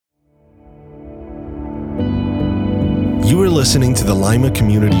You are listening to the Lima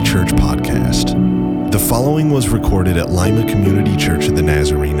Community Church podcast. The following was recorded at Lima Community Church of the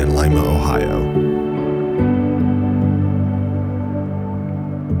Nazarene in Lima, Ohio.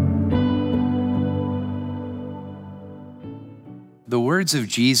 The words of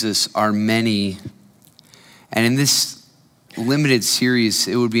Jesus are many, and in this limited series,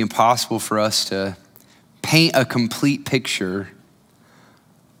 it would be impossible for us to paint a complete picture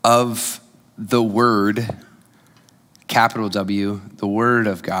of the Word, capital W, the Word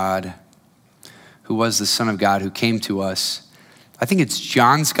of God, who was the Son of God, who came to us. I think it's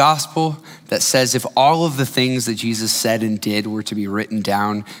John's gospel that says if all of the things that Jesus said and did were to be written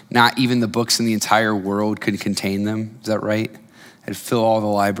down, not even the books in the entire world could contain them. Is that right? It'd fill all the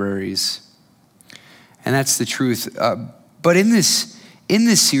libraries. And that's the truth. But in this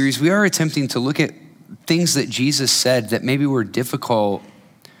series, we are attempting to look at things that Jesus said that maybe were difficult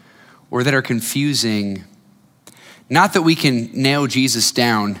or that are confusing. Not that we can nail Jesus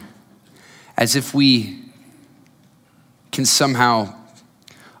down as if we can somehow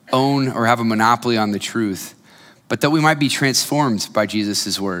own or have a monopoly on the truth, but that we might be transformed by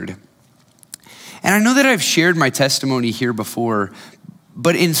Jesus' word. And I know that I've shared my testimony here before,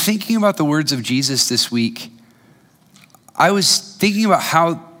 but in thinking about the words of Jesus this week, I was thinking about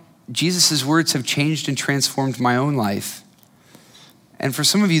how Jesus' words have changed and transformed my own life. And for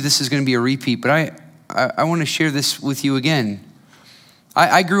some of you, this is going to be a repeat, but I want to share this with you again.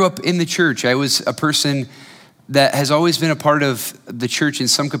 I grew up in the church. I was a person that has always been a part of the church in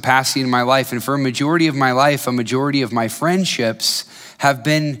some capacity in my life. And for a majority of my life, a majority of my friendships have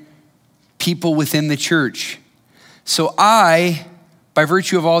been people within the church. So I, by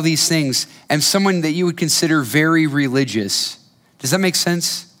virtue of all these things, am someone that you would consider very religious. Does that make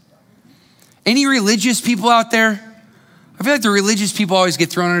sense? Any religious people out there? I feel like the religious people always get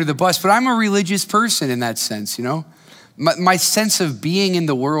thrown under the bus, but I'm a religious person in that sense, you know? My sense of being in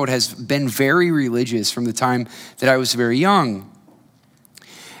the world has been very religious from the time that I was very young.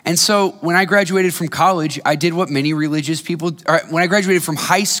 And so when I graduated from college, I did what many religious people, when I graduated from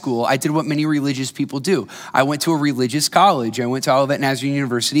high school, I did what many religious people do. I went to a religious college. I went to Olivet Nazarene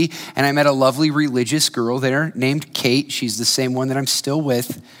University, and I met a lovely religious girl there named Kate. She's the same one that I'm still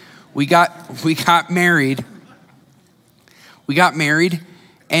with. We got married.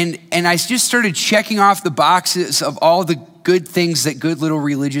 And I just started checking off the boxes of all the good things that good little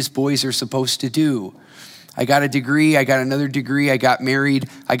religious boys are supposed to do. I got a degree, I got another degree, I got married,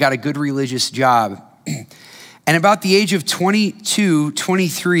 I got a good religious job. And about the age of 22,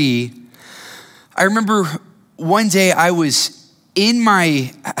 23, I remember one day I was in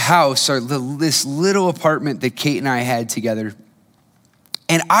my house, or this little apartment that Kate and I had together,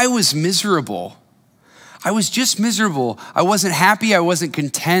 and I was miserable. I was just miserable. I wasn't happy. I wasn't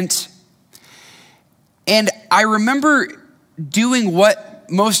content. And I remember doing what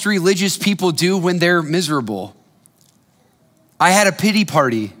most religious people do when they're miserable. I had a pity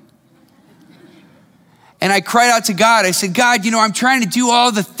party. And I cried out to God. I said, God, I'm trying to do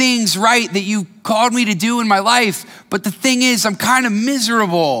all the things right that you called me to do in my life. But the thing is, I'm kind of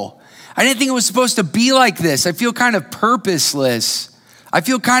miserable. I didn't think it was supposed to be like this. I feel kind of purposeless. I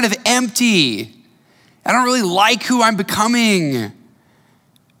feel kind of empty. I don't really like who I'm becoming,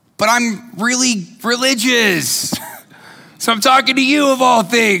 but I'm really religious. So I'm talking to you of all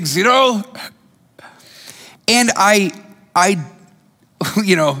things, And I,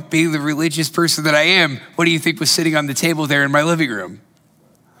 being the religious person that I am, what do you think was sitting on the table there in my living room?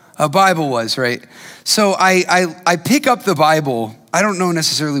 A Bible was, right? So I pick up the Bible. I don't know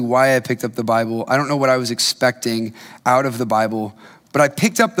necessarily why I picked up the Bible. I don't know what I was expecting out of the Bible, but I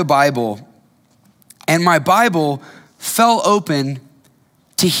picked up the Bible. And my Bible fell open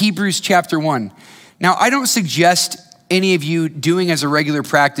to Hebrews chapter 1. Now, I don't suggest any of you doing as a regular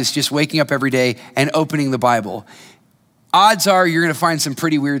practice, just waking up every day and opening the Bible. Odds are you're gonna find some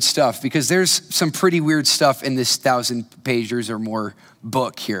pretty weird stuff, because there's some pretty weird stuff in this 1,000-pagers or more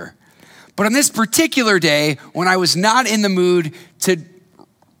book here. But on this particular day, when I was not in the mood to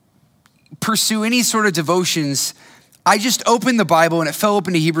pursue any sort of devotions, I just opened the Bible and it fell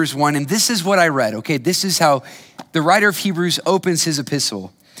open to Hebrews 1, and this is what I read, okay? This is how the writer of Hebrews opens his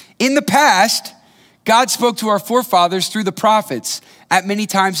epistle. In the past, God spoke to our forefathers through the prophets at many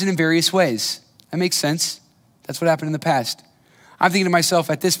times and in various ways. That makes sense. That's what happened in the past. I'm thinking to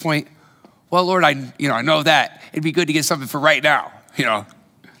myself at this point, well, Lord, I know that. It'd be good to get something for right now,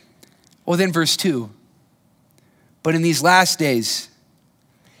 Well, then verse 2, but in these last days,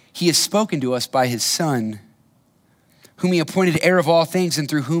 he has spoken to us by his Son, whom he appointed heir of all things and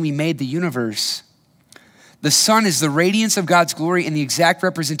through whom he made the universe. The Son is the radiance of God's glory and the exact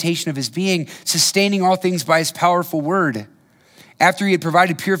representation of his being, sustaining all things by his powerful word. After he had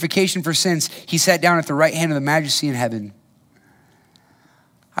provided purification for sins, he sat down at the right hand of the Majesty in heaven.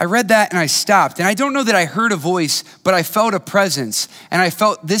 I read that and I stopped. And I don't know that I heard a voice, but I felt a presence. And I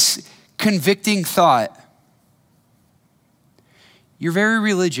felt this convicting thought. You're very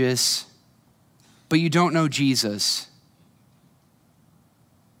religious, but you don't know Jesus.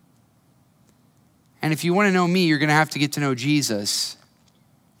 And if you want to know me, you're going to have to get to know Jesus.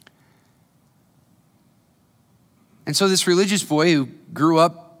 And so this religious boy who grew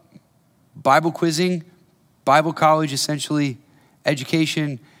up Bible quizzing, Bible college essentially,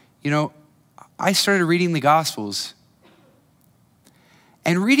 education, I started reading the Gospels.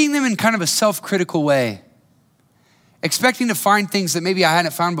 And reading them in kind of a self-critical way, expecting to find things that maybe I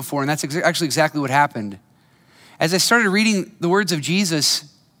hadn't found before, and that's actually exactly what happened. As I started reading the words of Jesus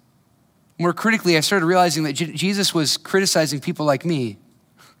more critically, I started realizing that Jesus was criticizing people like me,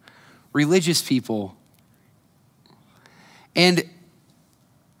 religious people. And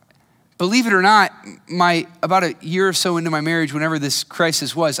believe it or not, about a year or so into my marriage, whenever this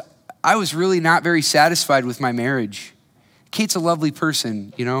crisis was, I was really not very satisfied with my marriage. Kate's a lovely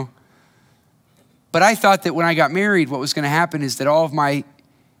person, But I thought that when I got married, what was going to happen is that all of my,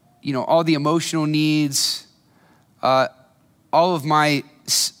 all the emotional needs, all of my,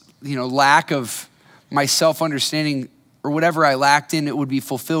 lack of my self-understanding or whatever I lacked in, it would be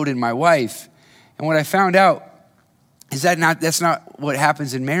fulfilled in my wife. And what I found out is that's not what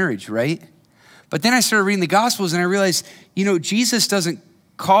happens in marriage, right? But then I started reading the Gospels and I realized, Jesus doesn't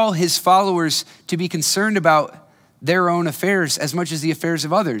call his followers to be concerned about their own affairs as much as the affairs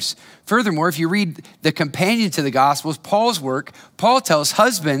of others. Furthermore, if you read the companion to the Gospels, Paul's work, Paul tells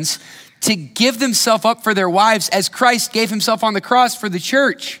husbands to give themselves up for their wives as Christ gave himself on the cross for the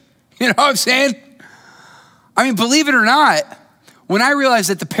church. You know what I'm saying? I mean, believe it or not, when I realized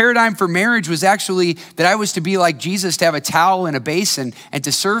that the paradigm for marriage was actually that I was to be like Jesus, to have a towel and a basin and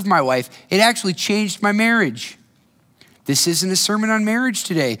to serve my wife, it actually changed my marriage. This isn't a sermon on marriage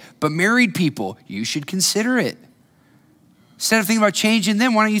today, but married people, you should consider it. Instead of thinking about changing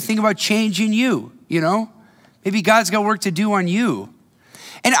them, why don't you think about changing you, Maybe God's got work to do on you.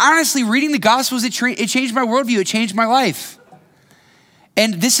 And honestly, reading the Gospels, it changed my worldview. It changed my life.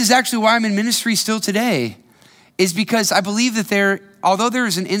 And this is actually why I'm in ministry still today, is because I believe that although there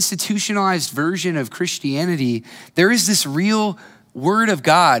is an institutionalized version of Christianity, there is this real word of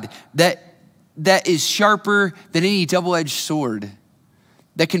God that is sharper than any double-edged sword,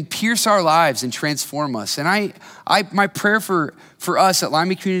 that can pierce our lives and transform us. And my prayer for us at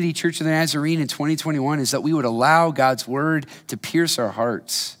Lima Community Church of the Nazarene in 2021 is that we would allow God's word to pierce our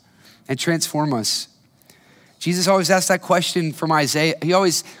hearts and transform us. Jesus always asked that question from Isaiah. He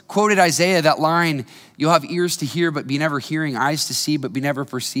always quoted Isaiah, that line, "You'll have ears to hear, but be never hearing, eyes to see, but be never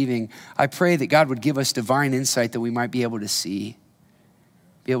perceiving." I pray that God would give us divine insight that we might be able to see,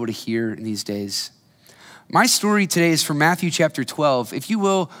 be able to hear in these days. My story today is from Matthew chapter 12. If you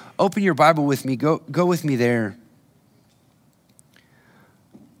will, open your Bible with me. Go with me there.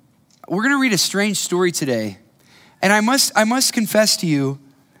 We're going to read a strange story today. And I must confess to you,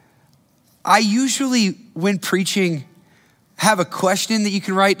 I usually, when preaching, have a question that you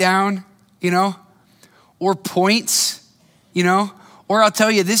can write down, or points, or I'll tell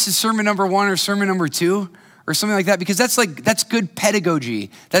you, this is sermon number 1 or sermon number 2. Or something like that, because that's good pedagogy.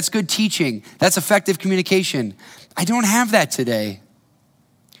 That's good teaching. That's effective communication. I don't have that today.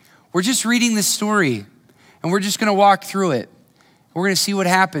 We're just reading this story and we're just gonna walk through it. We're gonna see what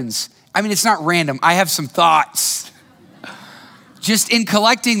happens. I mean, it's not random. I have some thoughts. Just in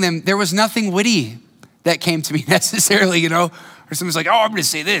collecting them, there was nothing witty that came to me necessarily, Or someone's like, "Oh, I'm gonna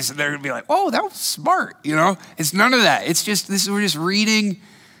say this," and they're gonna be like, "Oh, that was smart," It's none of that. It's just, we're just reading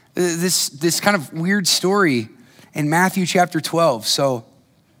this kind of weird story in Matthew chapter 12. So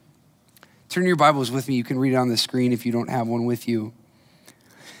turn your Bibles with me. You can read it on the screen if you don't have one with you.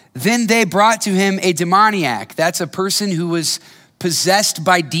 Then they brought to him a demoniac. That's a person who was possessed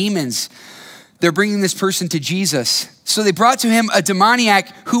by demons. They're bringing this person to Jesus. So they brought to him a demoniac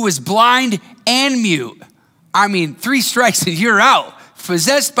who was blind and mute. I mean, 3 strikes and you're out.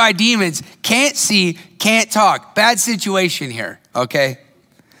 Possessed by demons, can't see, can't talk. Bad situation here, okay?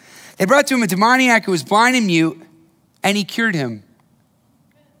 They brought to him a demoniac who was blind and mute, and he cured him.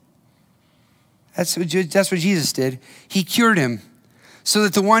 That's what Jesus did. He cured him so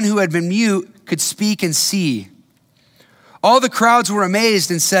that the one who had been mute could speak and see. All the crowds were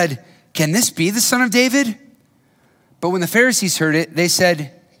amazed and said, "Can this be the Son of David?" But when the Pharisees heard it, they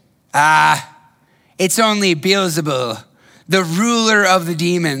said, it's only Beelzebul, the ruler of the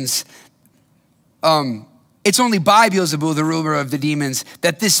demons. It's only by Beelzebul, the ruler of the demons,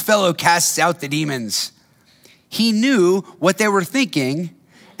 that this fellow casts out the demons. He knew what they were thinking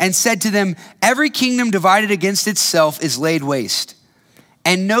and said to them, every kingdom divided against itself is laid waste,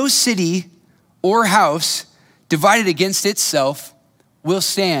 and no city or house divided against itself will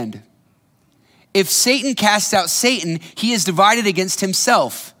stand. If Satan casts out Satan, he is divided against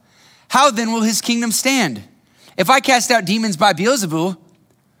himself. How then will his kingdom stand? If I cast out demons by Beelzebul,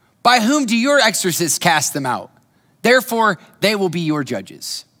 by whom do your exorcists cast them out? Therefore, they will be your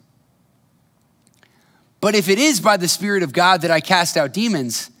judges. But if it is by the Spirit of God that I cast out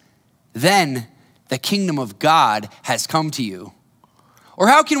demons, then the kingdom of God has come to you. Or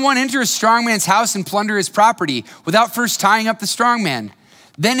how can one enter a strong man's house and plunder his property without first tying up the strong man?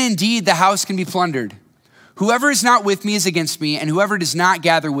 Then indeed the house can be plundered. Whoever is not with me is against me, and whoever does not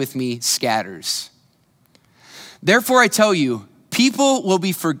gather with me scatters. Therefore I tell you, people will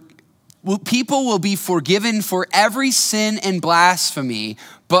be forgiven for every sin and blasphemy,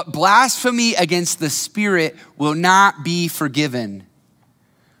 but blasphemy against the Spirit will not be forgiven.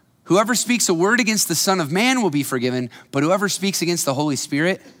 Whoever speaks a word against the Son of Man will be forgiven, but whoever speaks against the Holy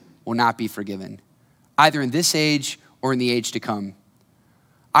Spirit will not be forgiven, either in this age or in the age to come.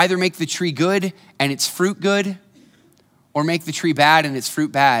 Either make the tree good and its fruit good, or make the tree bad and its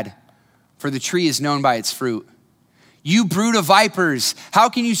fruit bad, for the tree is known by its fruit. You brood of vipers, how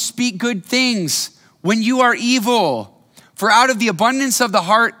can you speak good things when you are evil? For out of the abundance of the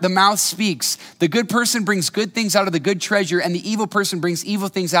heart, the mouth speaks. The good person brings good things out of the good treasure, and the evil person brings evil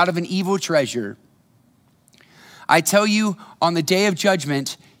things out of an evil treasure. I tell you, on the day of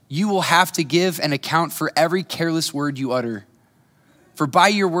judgment, you will have to give an account for every careless word you utter. For by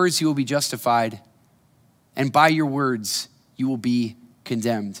your words you will be justified, and by your words you will be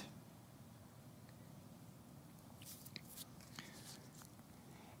condemned.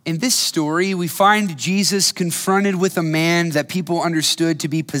 In this story, we find Jesus confronted with a man that people understood to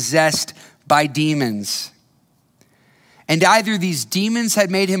be possessed by demons. And either these demons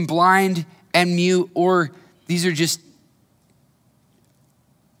had made him blind and mute, or these are just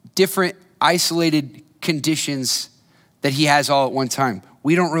different isolated conditions that he has all at one time.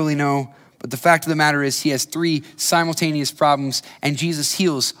 We don't really know, but the fact of the matter is he has 3 simultaneous problems, and Jesus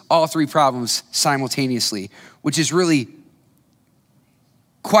heals all 3 problems simultaneously, which is really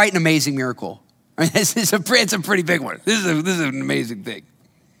quite an amazing miracle. I mean, it's a pretty big one. This is an amazing thing.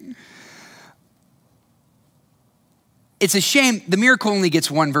 It's a shame the miracle only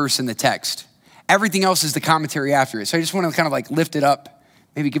gets 1 verse in the text. Everything else is the commentary after it. So I just want to kind of like lift it up,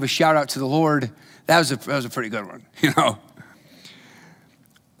 maybe give a shout out to the Lord. That was a pretty good one, you know.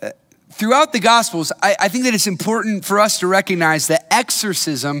 Throughout the Gospels, I think that it's important for us to recognize that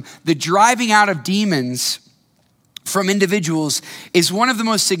exorcism, the driving out of demons from individuals, is one of the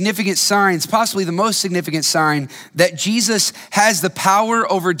most significant signs, possibly the most significant sign, that Jesus has the power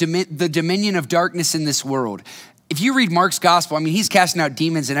over the dominion of darkness in this world. If you read Mark's gospel, I mean, he's casting out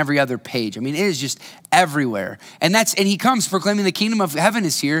demons in every other page. I mean, it is just everywhere. And he comes proclaiming the kingdom of heaven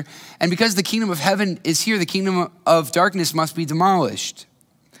is here. And because the kingdom of heaven is here, the kingdom of darkness must be demolished.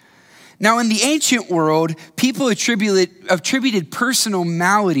 Now, in the ancient world, people attributed personal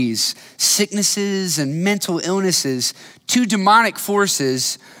maladies, sicknesses, and mental illnesses to demonic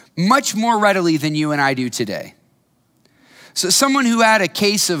forces much more readily than you and I do today. So someone who had a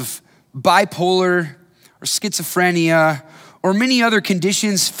case of bipolar or schizophrenia or many other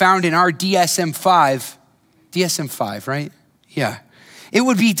conditions found in our DSM-5, right? Yeah. It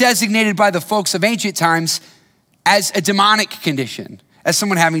would be designated by the folks of ancient times as a demonic condition, as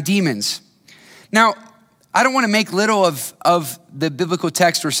someone having demons. Now, I don't want to make little of the biblical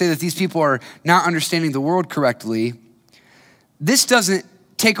text or say that these people are not understanding the world correctly. This doesn't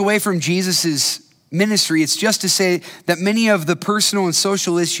take away from Jesus's ministry. It's just to say that many of the personal and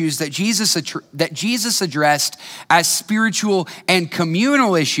social issues that Jesus addressed as spiritual and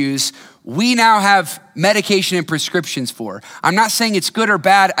communal issues, we now have medication and prescriptions for. I'm not saying it's good or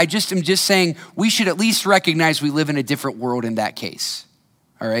bad. I'm just saying we should at least recognize we live in a different world in that case.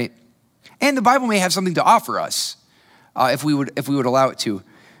 All right? And the Bible may have something to offer us if we would allow it to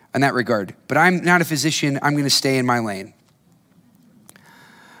in that regard. But I'm not a physician. I'm going to stay in my lane.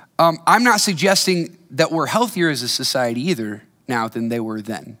 I'm not suggesting that we're healthier as a society either now than they were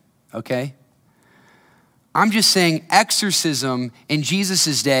then, okay? I'm just saying exorcism in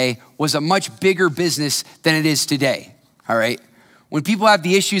Jesus' day was a much bigger business than it is today, all right? When people have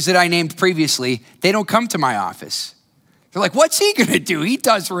the issues that I named previously, they don't come to my office. They're like, what's he gonna do? He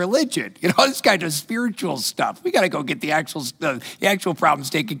does religion. You know, this guy does spiritual stuff. We gotta go get the actual problems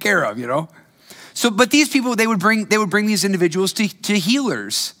taken care of, you know? So, but these people, they would bring these individuals to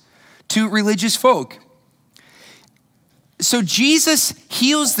healers, to religious folk. So Jesus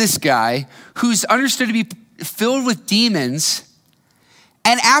heals this guy who's understood to be filled with demons.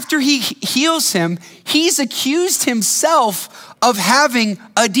 And after he heals him, he's accused himself of having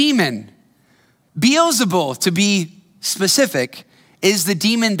a demon. Beelzebul, to be specific, is the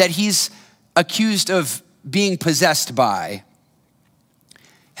demon that he's accused of being possessed by.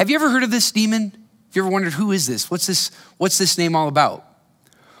 Have you ever heard of this demon? Have you ever wondered, who is this? What's this name all about?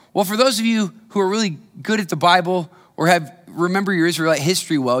 Well, for those of you who are really good at the Bible or remember your Israelite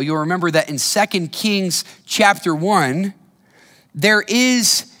history well, you'll remember that in 2 Kings chapter 1, there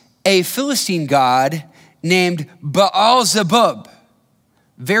is a Philistine god named Baal-zebub.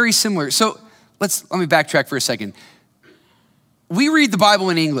 Very similar. So let me backtrack for a second. We read the Bible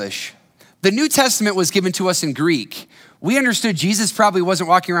in English. The New Testament was given to us in Greek. We understood Jesus probably wasn't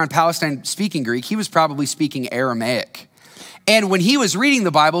walking around Palestine speaking Greek. He was probably speaking Aramaic. And when he was reading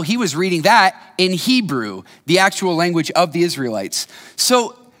the Bible, he was reading that in Hebrew, the actual language of the Israelites.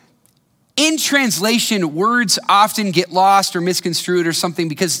 So in translation, words often get lost or misconstrued or something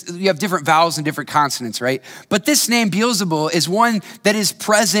because you have different vowels and different consonants, right? But this name, Beelzebul, is one that is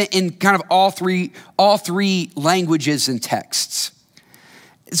present in kind of all three languages and texts.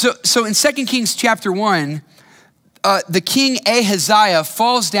 So in 2 Kings chapter 1, the king Ahaziah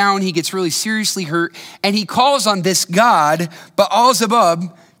falls down, he gets really seriously hurt, and he calls on this god,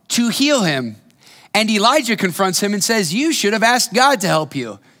 Baal-zebub, to heal him. And Elijah confronts him and says, you should have asked God to help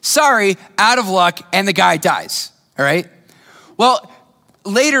you. Sorry, out of luck, and the guy dies, all right? Well,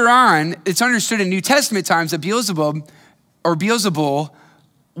 later on, it's understood in New Testament times that Beelzebul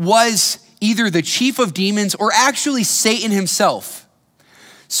was either the chief of demons or actually Satan himself.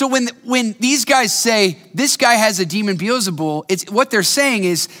 So when these guys say, this guy has a demon, Beelzebul, what they're saying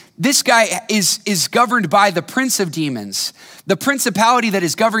is, this guy is governed by the prince of demons. The principality that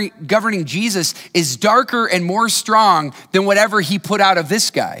is governing Jesus is darker and more strong than whatever he put out of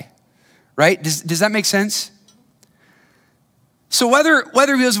this guy, right? Does that make sense? So whether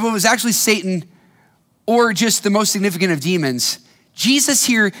Beelzebul was actually Satan or just the most significant of demons, Jesus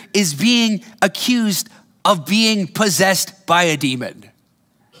here is being accused of being possessed by a demon,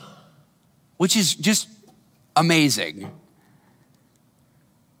 which is just amazing.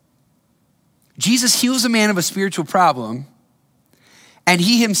 Jesus heals a man of a spiritual problem, and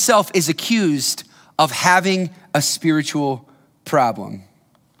he himself is accused of having a spiritual problem.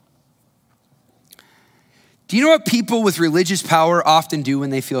 Do you know what people with religious power often do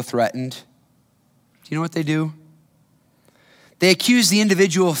when they feel threatened? Do you know what they do? They accuse the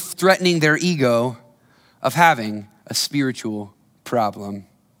individual of threatening their ego of having a spiritual problem.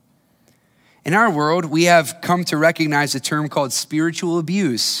 In our world, we have come to recognize a term called spiritual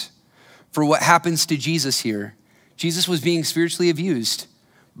abuse for what happens to Jesus here. Jesus was being spiritually abused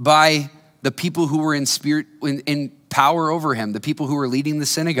by the people who were in power over him, the people who were leading the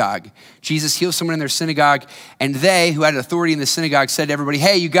synagogue. Jesus healed someone in their synagogue, and they, who had authority in the synagogue, said to everybody,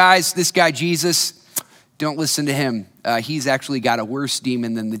 hey, you guys, this guy Jesus, don't listen to him. He's actually got a worse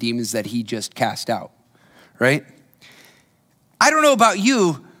demon than the demons that he just cast out, right? I don't know about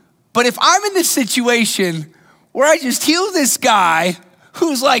you, but if I'm in this situation where I just heal this guy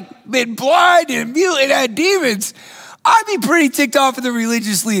who's like been blind and mute and had demons, I'd be pretty ticked off at the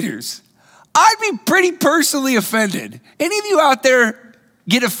religious leaders. I'd be pretty personally offended. Any of you out there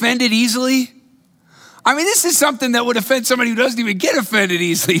get offended easily? I mean, this is something that would offend somebody who doesn't even get offended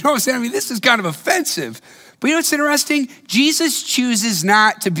easily. You know what I'm saying? I mean, this is kind of offensive. But you know what's interesting? Jesus chooses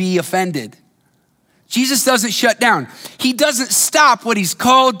not to be offended. Jesus doesn't shut down. He doesn't stop what he's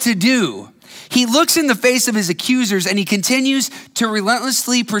called to do. He looks in the face of his accusers and he continues to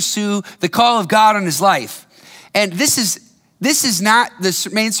relentlessly pursue the call of God on his life. And this is not the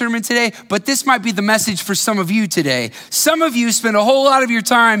main sermon today, but this might be the message for some of you today. Some of you spend a whole lot of your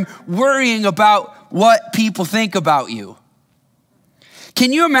time worrying about what people think about you.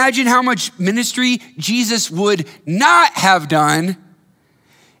 Can you imagine how much ministry Jesus would not have done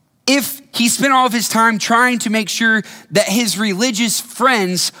if he spent all of his time trying to make sure that his religious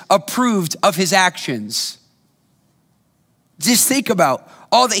friends approved of his actions? Just think about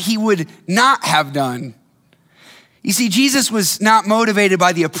all that he would not have done. You see, Jesus was not motivated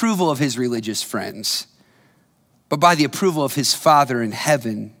by the approval of his religious friends, but by the approval of his Father in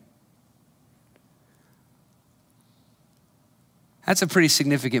heaven. That's a pretty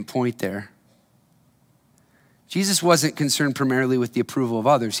significant point there. Jesus wasn't concerned primarily with the approval of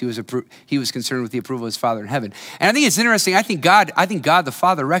others. He was concerned with the approval of his Father in heaven. And I think it's interesting. I think God the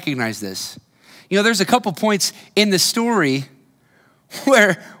Father recognized this. You know, there's a couple points in the story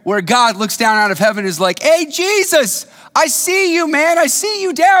where God looks down out of heaven and is like, hey, Jesus, I see you, man. I see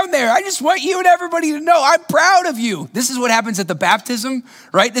you down there. I just want you and everybody to know I'm proud of you. This is what happens at the baptism,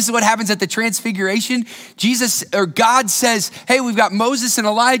 right? This is what happens at the transfiguration. God says, hey, we've got Moses and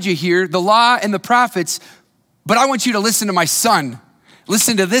Elijah here, the law and the prophets, but I want you to listen to my son.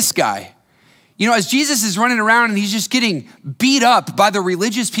 Listen to this guy. You know, as Jesus is running around and he's just getting beat up by the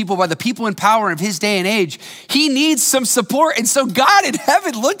religious people, by the people in power of his day and age, he needs some support. And so God in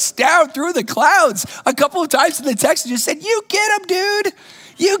heaven looks down through the clouds a couple of times in the text and just said, you get him, dude.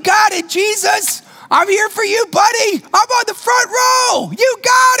 You got it, Jesus. I'm here for you, buddy. I'm on the front row. You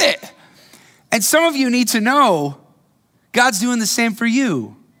got it. And some of you need to know God's doing the same for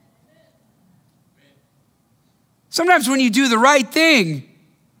you. Sometimes when you do the right thing,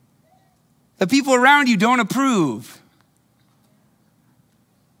 the people around you don't approve.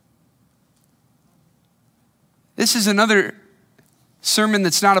 This is another sermon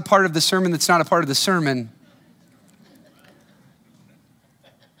that's not a part of the sermon that's not a part of the sermon.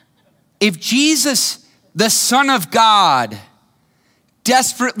 If Jesus, the Son of God,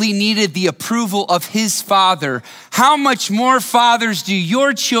 desperately needed the approval of his Father, how much more, fathers, do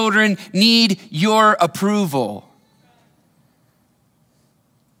your children need your approval?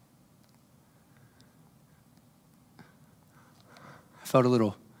 Felt a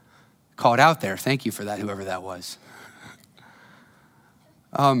little called out there. Thank you for that, whoever that was.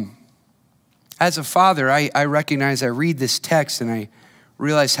 As a father, I recognize, I read this text and I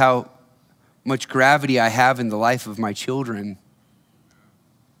realize how much gravity I have in the life of my children.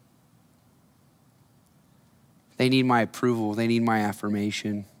 They need my approval. They need my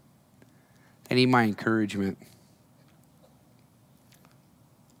affirmation. They need my encouragement.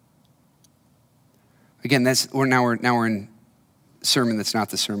 Again, we're in sermon that's not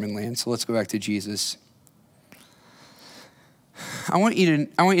the sermon land. So let's go back to Jesus. I want you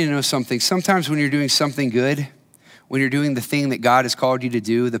to know something. Sometimes when you're doing something good, when you're doing the thing that God has called you to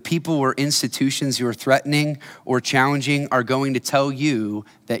do, the people or institutions you are threatening or challenging are going to tell you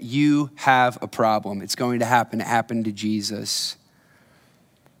that you have a problem. It's going to happen. It happened to Jesus.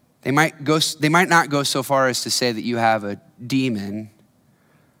 They might not go so far as to say that you have a demon,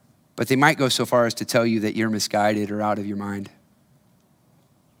 but they might go so far as to tell you that you're misguided or out of your mind.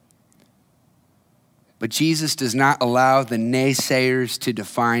 But Jesus does not allow the naysayers to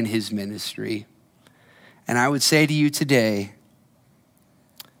define his ministry. And I would say to you today,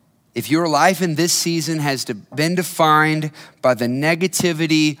 if your life in this season has been defined by the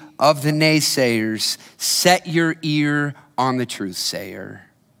negativity of the naysayers, set your ear on the truth sayer.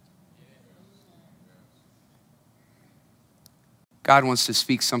 God wants to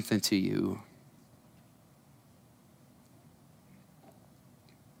speak something to you.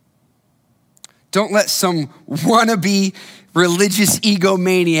 Don't let some wannabe religious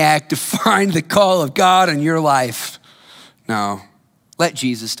egomaniac define the call of God on your life. No, let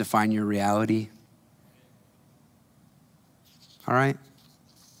Jesus define your reality. All right?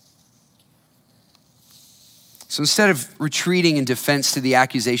 So instead of retreating in defense to the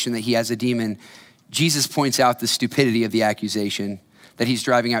accusation that he has a demon, Jesus points out the stupidity of the accusation that he's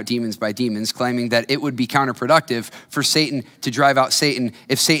driving out demons by demons, claiming that it would be counterproductive for Satan to drive out Satan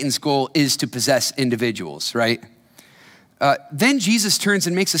if Satan's goal is to possess individuals, right? Then Jesus turns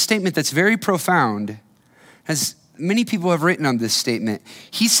and makes a statement that's very profound, as many people have written on this statement.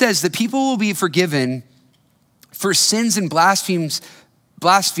 He says that people will be forgiven for sins and blasphemy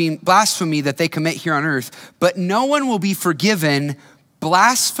that they commit here on earth, but no one will be forgiven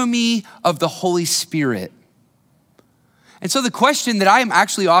blasphemy of the Holy Spirit. And so the question that I am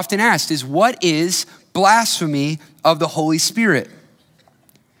actually often asked is, what is blasphemy of the Holy Spirit?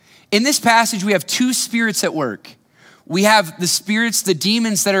 In this passage, we have two spirits at work. We have the spirits, the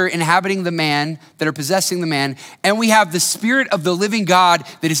demons that are inhabiting the man, that are possessing the man, and we have the Spirit of the living God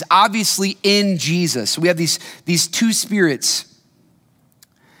that is obviously in Jesus. We have these two spirits.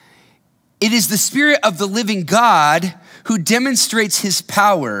 It is the Spirit of the living God who demonstrates his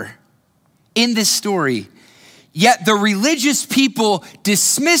power in this story. Yet the religious people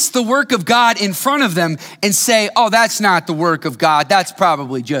dismiss the work of God in front of them and say, oh, that's not the work of God. That's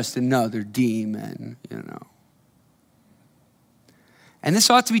probably just another demon, And this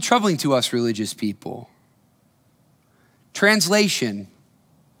ought to be troubling to us religious people. Translation: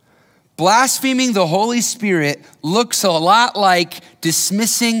 blaspheming the Holy Spirit looks a lot like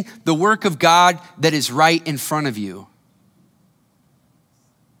dismissing the work of God that is right in front of you.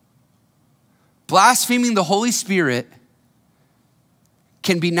 Blaspheming the Holy Spirit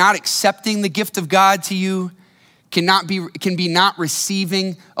can be not accepting the gift of God to you, can be not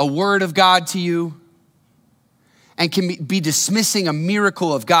receiving a word of God to you. and can be dismissing a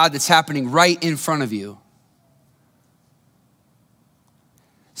miracle of God that's happening right in front of you.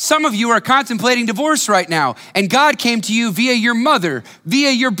 Some of you are contemplating divorce right now, and God came to you via your mother,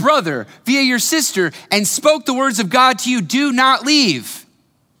 via your brother, via your sister, and spoke the words of God to you, do not leave.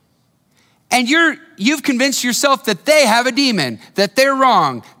 And you've convinced yourself that they have a demon, that they're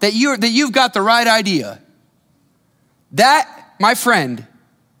wrong, that you've got the right idea. That, my friend,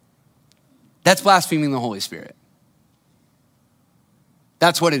 that's blaspheming the Holy Spirit.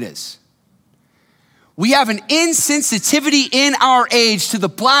 That's what it is. We have an insensitivity in our age to the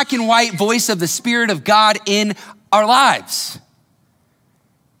black and white voice of the Spirit of God in our lives.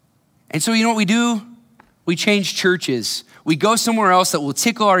 And so you know what we do? We change churches. We go somewhere else that will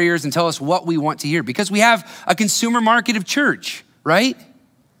tickle our ears and tell us what we want to hear because we have a consumer market of church, right?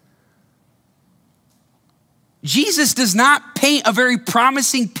 Jesus does not paint a very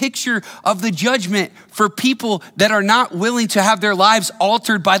promising picture of the judgment for people that are not willing to have their lives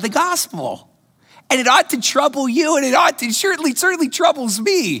altered by the gospel. And it ought to trouble you, and it ought to certainly troubles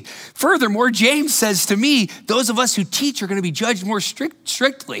me. Furthermore, James says to me, those of us who teach are going to be judged more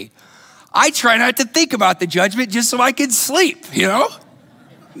strictly. I try not to think about the judgment just so I can sleep, you know?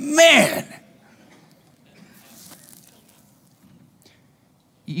 Man.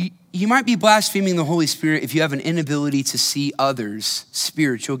 You might be blaspheming the Holy Spirit if you have an inability to see others'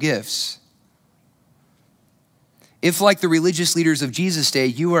 spiritual gifts. If, like the religious leaders of Jesus' day,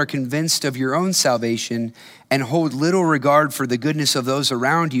 you are convinced of your own salvation and hold little regard for the goodness of those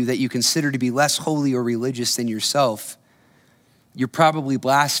around you that you consider to be less holy or religious than yourself, you're probably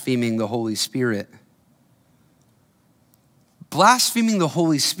blaspheming the Holy Spirit. Blaspheming the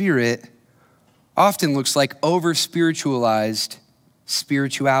Holy Spirit often looks like over-spiritualized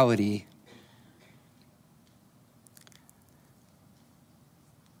spirituality.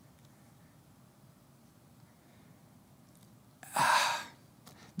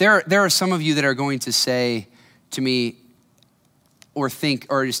 There are some of you that are going to say to me or think,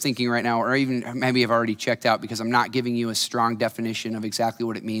 or just thinking right now, or even maybe have already checked out because I'm not giving you a strong definition of exactly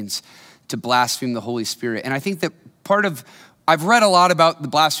what it means to blaspheme the Holy Spirit. And I think that I've read a lot about the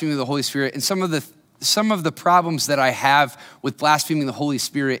blaspheming of the Holy Spirit, and some of the problems that I have with blaspheming the Holy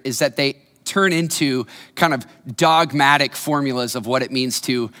Spirit is that they turn into kind of dogmatic formulas of what it means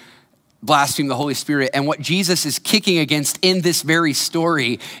to blaspheme the Holy Spirit. And what Jesus is kicking against in this very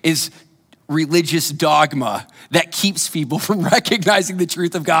story is religious dogma that keeps people from recognizing the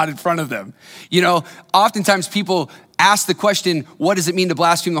truth of God in front of them. You know, oftentimes people ask the question, what does it mean to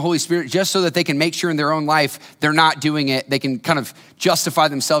blaspheme the Holy Spirit? Just so that they can make sure in their own life they're not doing it. They can kind of justify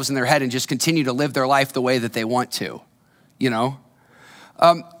themselves in their head and just continue to live their life the way that they want to, you know?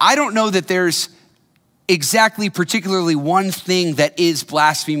 I don't know that there's exactly particularly one thing that is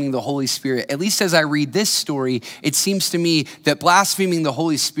blaspheming the Holy Spirit. At least as I read this story, it seems to me that blaspheming the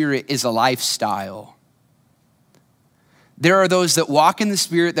Holy Spirit is a lifestyle. There are those that walk in the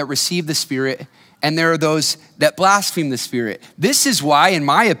Spirit, that receive the Spirit, and there are those that blaspheme the Spirit. This is why, in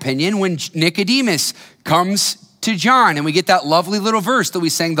my opinion, when Nicodemus comes to John and we get that lovely little verse that we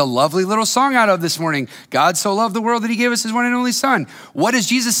sang the lovely little song out of this morning, God so loved the world that he gave us his one and only son. What does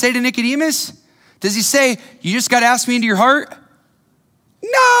Jesus say to Nicodemus? Does he say, you just got to ask me into your heart?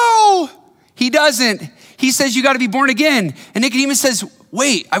 No, he doesn't. He says, you got to be born again. And Nicodemus says,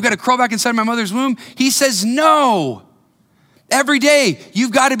 wait, I've got to crawl back inside my mother's womb. He says, no. Every day,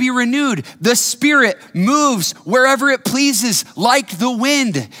 you've got to be renewed. The Spirit moves wherever it pleases, like the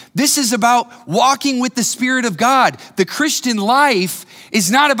wind. This is about walking with the Spirit of God. The Christian life is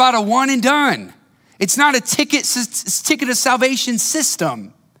not about a one and done. It's not a ticket of salvation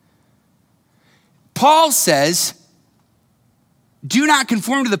system. Paul says, do not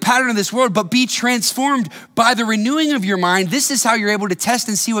conform to the pattern of this world, but be transformed by the renewing of your mind. This is how you're able to test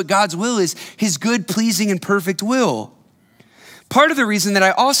and see what God's will is, his good, pleasing, and perfect will. Part of the reason that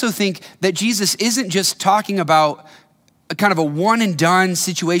I also think that Jesus isn't just talking about a kind of a one and done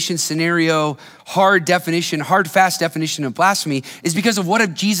situation, scenario, hard, fast definition of blasphemy is because of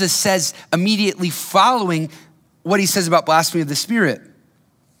what Jesus says immediately following what he says about blasphemy of the Spirit.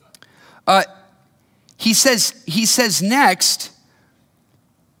 He says next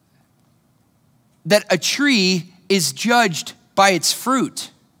that a tree is judged by its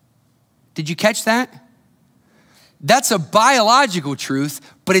fruit. Did you catch that? That's a biological truth,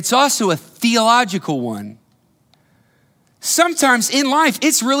 but it's also a theological one. Sometimes in life,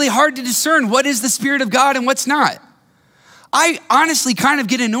 it's really hard to discern what is the Spirit of God and what's not. I honestly kind of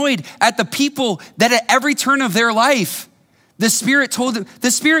get annoyed at the people that at every turn of their life, the Spirit told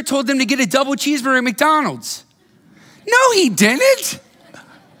them to get a double cheeseburger at McDonald's. No, he didn't.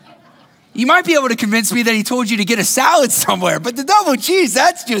 You might be able to convince me that he told you to get a salad somewhere, but the double cheese,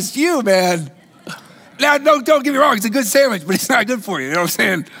 that's just you, man. Now, don't get me wrong, it's a good sandwich, but it's not good for you, you know what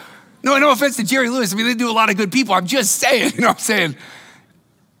I'm saying? No offense to Jerry Lewis. I mean, they do a lot of good people. I'm just saying, you know what I'm saying?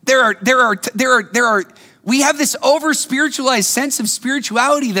 We have this over-spiritualized sense of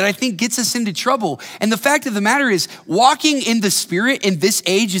spirituality that I think gets us into trouble. And the fact of the matter is, walking in the Spirit in this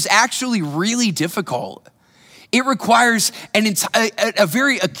age is actually really difficult. It requires a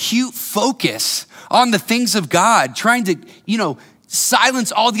very acute focus on the things of God, trying to,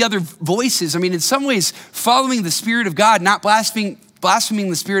 silence all the other voices. I mean, in some ways, following the Spirit of God, not blaspheming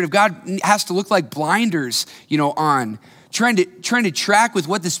the Spirit of God has to look like blinders, on. Trying to track with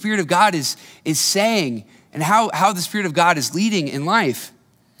what the Spirit of God is saying and how the Spirit of God is leading in life.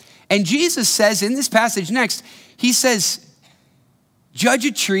 And Jesus says in this passage next, he says, judge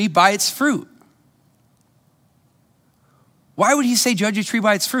a tree by its fruit. Why would he say judge a tree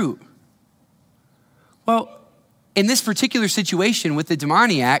by its fruit? Well, in this particular situation with the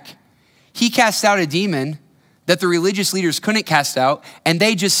demoniac, he cast out a demon that the religious leaders couldn't cast out, and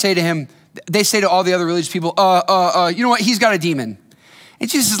they just say to him, they say to all the other religious people, you know what, he's got a demon. And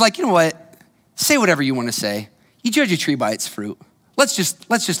Jesus is like, you know what, say whatever you want to say. You judge a tree by its fruit. Let's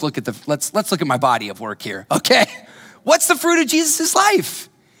just look at let's look at my body of work here, okay? What's the fruit of Jesus' life?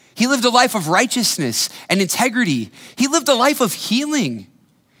 He lived a life of righteousness and integrity. He lived a life of healing.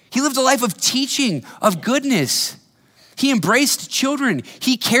 He lived a life of teaching, of goodness. He embraced children.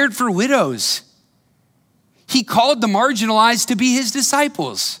 He cared for widows. He called the marginalized to be his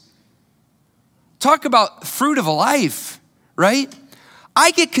disciples. Talk about fruit of a life, right?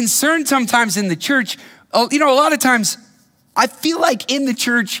 I get concerned sometimes in the church. A lot of times I feel like in the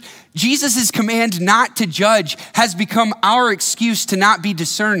church, Jesus' command not to judge has become our excuse to not be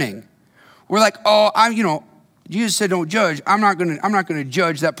discerning. We're like, Jesus said don't judge. I'm not gonna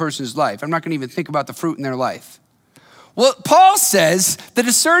judge that person's life. I'm not gonna even think about the fruit in their life. Well, Paul says the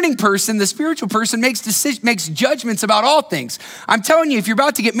discerning person, the spiritual person, makes judgments about all things. I'm telling you, if you're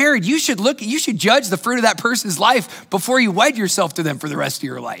about to get married, you should judge the fruit of that person's life before you wed yourself to them for the rest of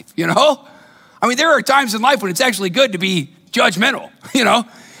your life, I mean, there are times in life when it's actually good to be judgmental,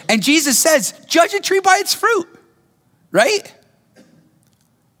 And Jesus says, judge a tree by its fruit, right?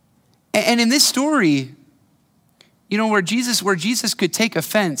 And in this story, where Jesus could take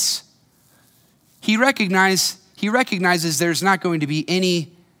offense, he recognizes there's not going to be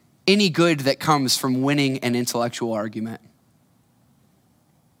any good that comes from winning an intellectual argument.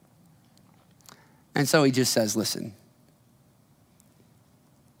 And so he just says, listen,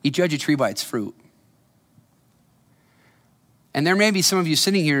 you judge a tree by its fruit. And there may be some of you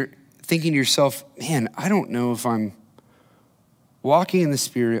sitting here thinking to yourself, man, I don't know if I'm walking in the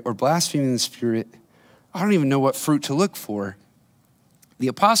Spirit or blaspheming the Spirit. I don't even know what fruit to look for. The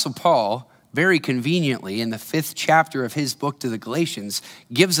Apostle Paul, very conveniently, in the 5th chapter of his book to the Galatians,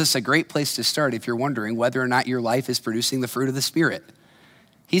 gives us a great place to start if you're wondering whether or not your life is producing the fruit of the Spirit.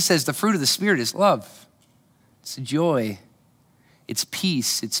 He says the fruit of the Spirit is love, it's joy, it's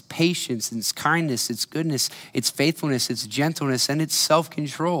peace, it's patience, it's kindness, it's goodness, it's faithfulness, it's gentleness, and it's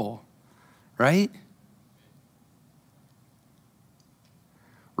self-control, right?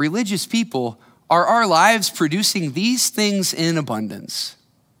 Religious people, are our lives producing these things in abundance?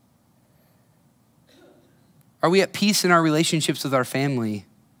 Are we at peace in our relationships with our family?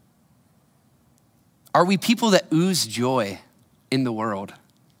 Are we people that ooze joy in the world?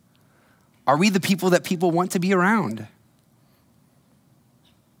 Are we the people that people want to be around?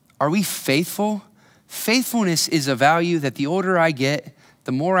 Are we faithful? Faithfulness is a value that the older I get,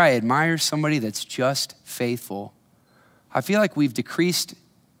 the more I admire somebody that's just faithful. I feel like we've decreased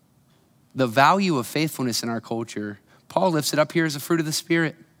the value of faithfulness in our culture. Paul lifts it up here as a fruit of the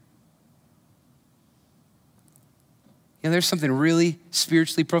Spirit. There's something really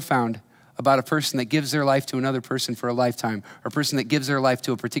spiritually profound about a person that gives their life to another person for a lifetime, or a person that gives their life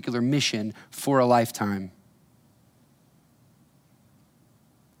to a particular mission for a lifetime.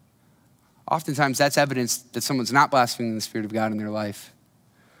 Oftentimes, that's evidence that someone's not blaspheming the Spirit of God in their life,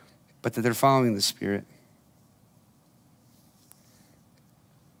 but that they're following the Spirit.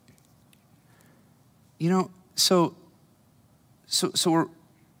 So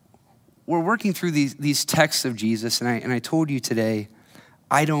we're working through these texts of Jesus, and I told you today,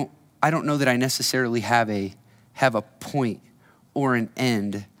 I don't know that I necessarily have a point or an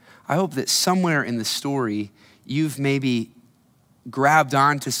end. I hope that somewhere in the story you've maybe grabbed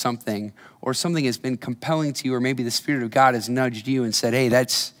onto something, or something has been compelling to you, or maybe the Spirit of God has nudged you and said, hey,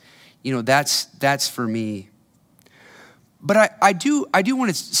 that's for me. But I do want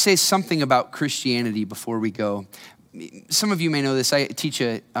to say something about Christianity before we go. some of you may know this. I teach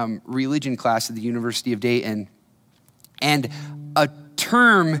a religion class at the University of Dayton. And a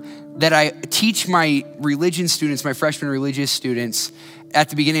term that I teach my religion students, my freshman religious students, at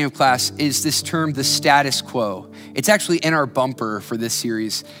the beginning of class is this term, the status quo. It's actually in our bumper for this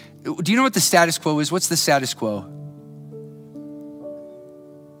series. Do you know what the status quo is? What's the status quo?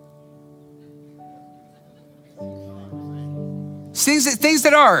 Things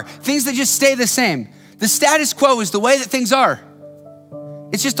that just stay the same. The status quo is the way that things are.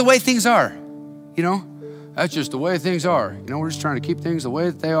 It's just the way things are, you know? That's just the way things are. You know, we're just trying to keep things the way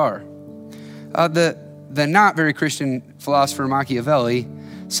that they are. The not very Christian philosopher Machiavelli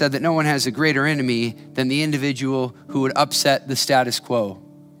said that no one has a greater enemy than the individual who would upset the status quo.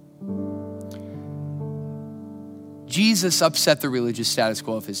 Jesus upset the religious status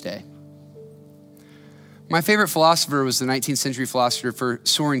quo of his day. My favorite philosopher was the 19th century philosopher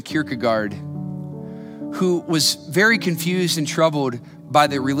Søren Kierkegaard, who was very confused and troubled by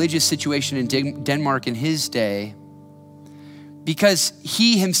the religious situation in Denmark in his day because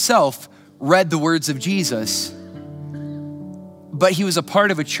he himself read the words of Jesus, but he was a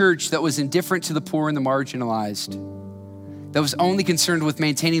part of a church that was indifferent to the poor and the marginalized, that was only concerned with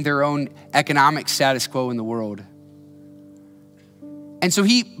maintaining their own economic status quo in the world. And so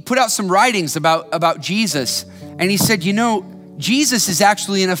he put out some writings about Jesus, and he said, you know, Jesus is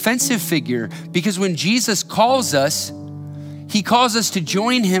actually an offensive figure because when Jesus calls us, he calls us to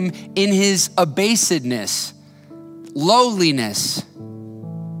join him in his abasedness, lowliness.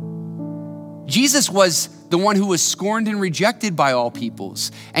 Jesus was the one who was scorned and rejected by all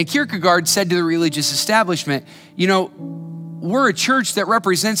peoples. And Kierkegaard said to the religious establishment, you know, we're a church that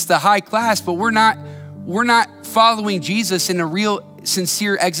represents the high class, but we're not following Jesus in a real,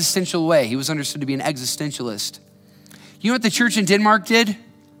 sincere existential way. He was understood to be an existentialist. You know what the church in Denmark did?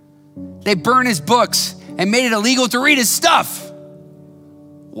 They burned his books and made it illegal to read his stuff.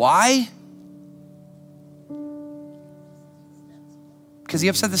 Why? Because he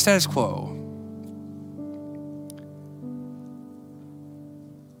upset the status quo.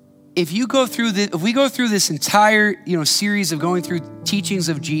 If we go through this entire, series of going through teachings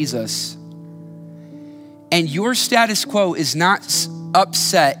of Jesus, and your status quo is not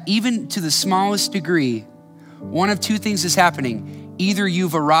upset, even to the smallest degree, one of two things is happening. Either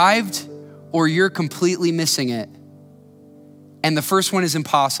you've arrived or you're completely missing it. And the first one is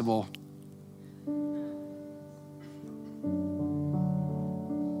impossible.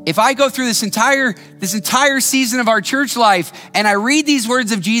 If I go through this entire season of our church life and I read these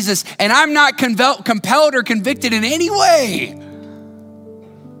words of Jesus and I'm not compelled or convicted in any way,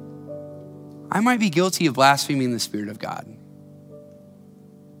 I might be guilty of blaspheming the Spirit of God.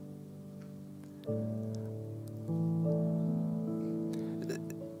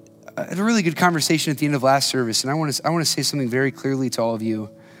 I had a really good conversation at the end of last service, and I want to say something very clearly to all of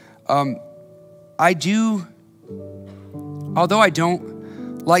you. Although I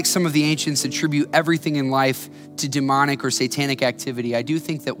don't, like some of the ancients, attribute everything in life to demonic or satanic activity, I do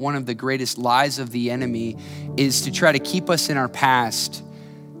think that one of the greatest lies of the enemy is to try to keep us in our past,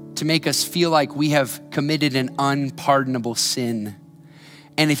 to make us feel like we have committed an unpardonable sin.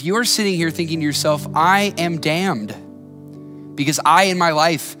 And if you're sitting here thinking to yourself, I am damned because in my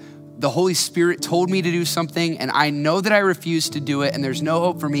life, the Holy Spirit told me to do something and I know that I refuse to do it and there's no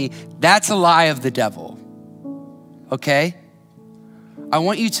hope for me, that's a lie of the devil, okay? I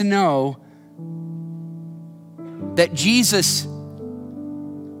want you to know that Jesus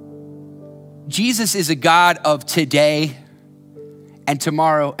is a God of today and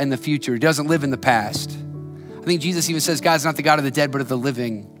tomorrow and the future. He doesn't live in the past. I think Jesus even says God's not the God of the dead, but of the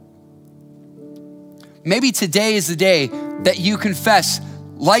living. Maybe today is the day that you confess,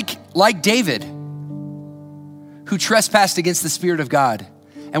 like David, who trespassed against the Spirit of God.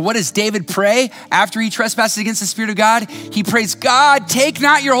 And what does David pray after he trespasses against the Spirit of God? He prays, God, take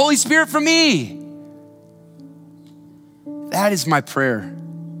not your Holy Spirit from me. That is my prayer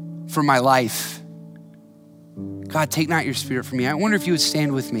for my life. God, take not your Spirit from me. I wonder if you would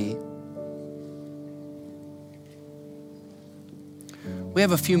stand with me. We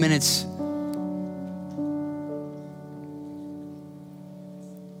have a few minutes.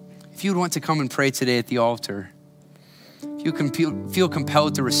 If you would want to come and pray today at the altar, if you can feel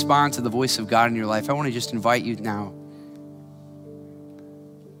compelled to respond to the voice of God in your life, I want to just invite you now.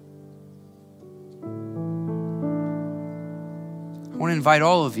 I want to invite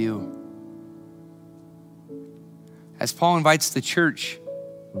all of you, as Paul invites the church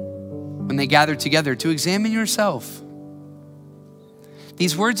when they gather together, to examine yourself.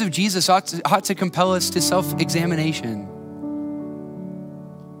 These words of Jesus ought to compel us to self-examination,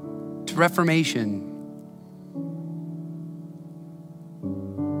 to reformation.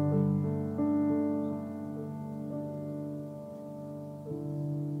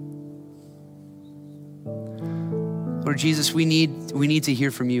 Lord Jesus, we need to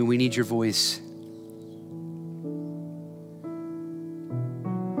hear from you. We need your voice.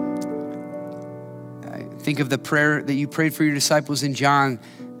 I think of the prayer that you prayed for your disciples in John,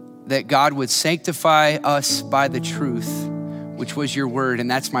 that God would sanctify us by the truth, which was your word. And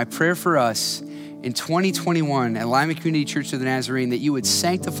that's my prayer for us in 2021 at Lima Community Church of the Nazarene, that you would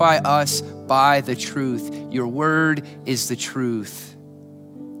sanctify us by the truth. Your word is the truth.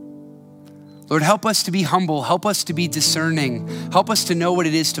 Lord, help us to be humble. Help us to be discerning. Help us to know what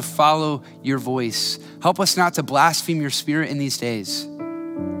it is to follow your voice. Help us not to blaspheme your spirit in these days.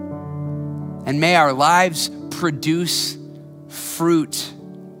 And may our lives produce fruit,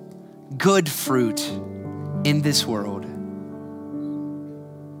 good fruit in this world.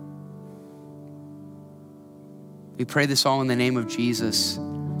 We pray this all in the name of Jesus,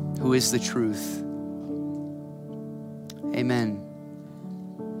 who is the truth. Amen.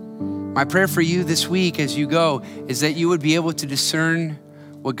 My prayer for you this week as you go is that you would be able to discern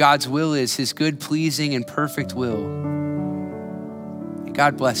what God's will is, his good, pleasing, and perfect will. And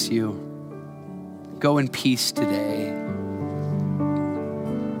God bless you. Go in peace today.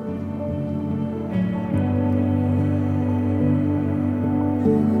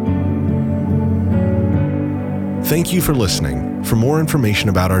 Thank you for listening. For more information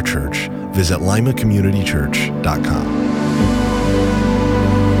about our church, visit limacommunitychurch.com.